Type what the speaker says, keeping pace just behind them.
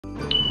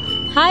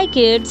Hi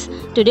kids,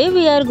 today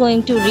we are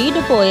going to read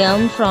a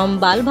poem from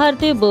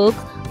balbharti book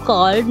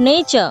called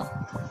Nature.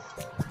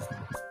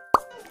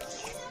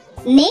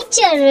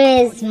 Nature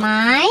is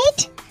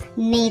might,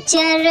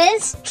 nature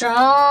is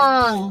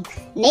strong,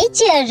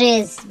 nature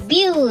is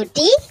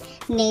beauty,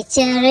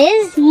 nature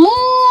is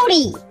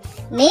moody,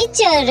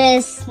 nature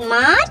is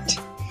smart,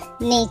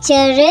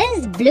 nature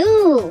is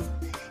blue,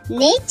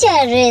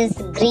 nature is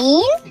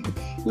green,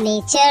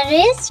 nature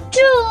is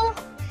true,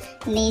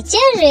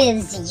 nature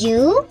is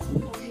you,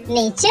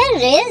 nature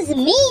is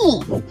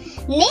me,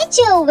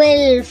 nature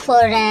will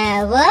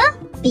forever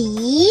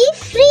be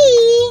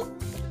free.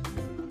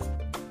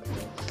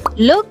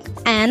 Look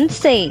and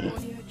say,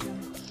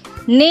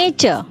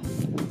 nature,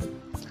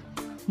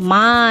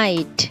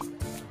 might,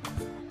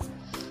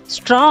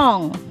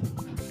 strong,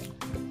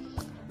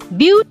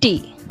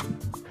 beauty,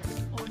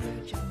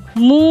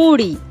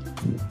 moody,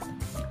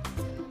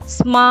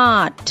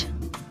 smart,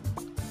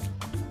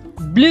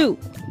 blue,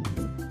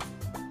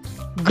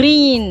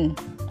 green,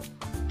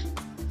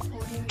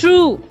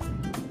 true,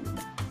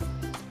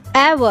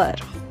 ever,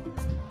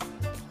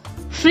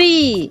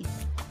 free.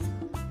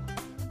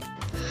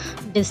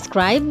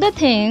 Describe the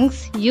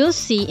things you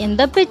see in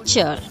the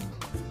picture.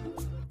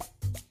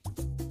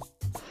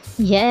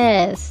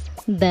 Yes,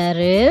 there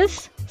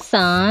is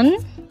sun,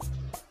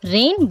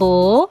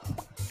 rainbow,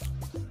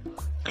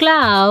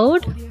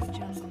 cloud,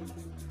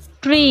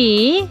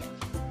 tree,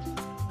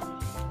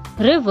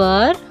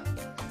 river,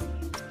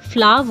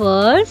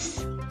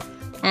 flowers,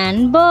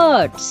 and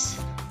birds.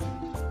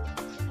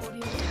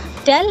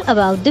 Tell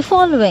about the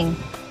following.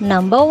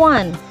 Number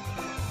 1.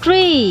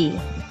 Tree.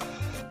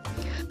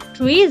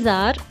 Trees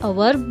are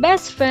our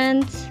best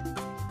friends.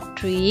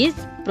 Trees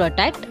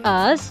protect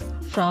us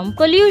from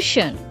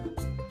pollution.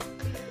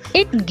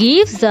 It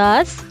gives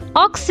us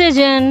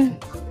oxygen.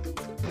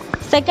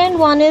 Second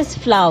one is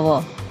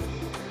flower.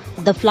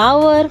 The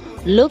flower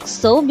looks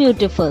so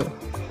beautiful.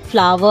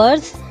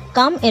 Flowers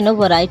come in a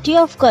variety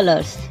of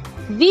colors.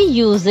 We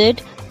use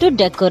it to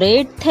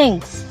decorate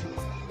things.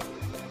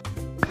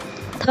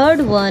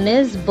 Third one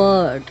is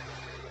bird.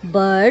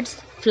 Birds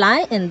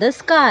fly in the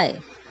sky.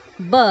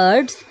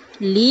 Birds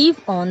live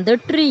on the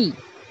tree.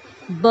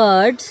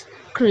 Birds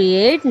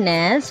create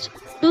nest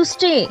to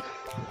stay.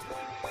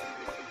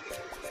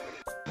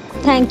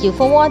 Thank you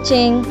for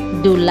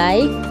watching. Do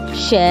like,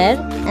 share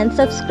and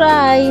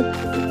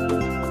subscribe.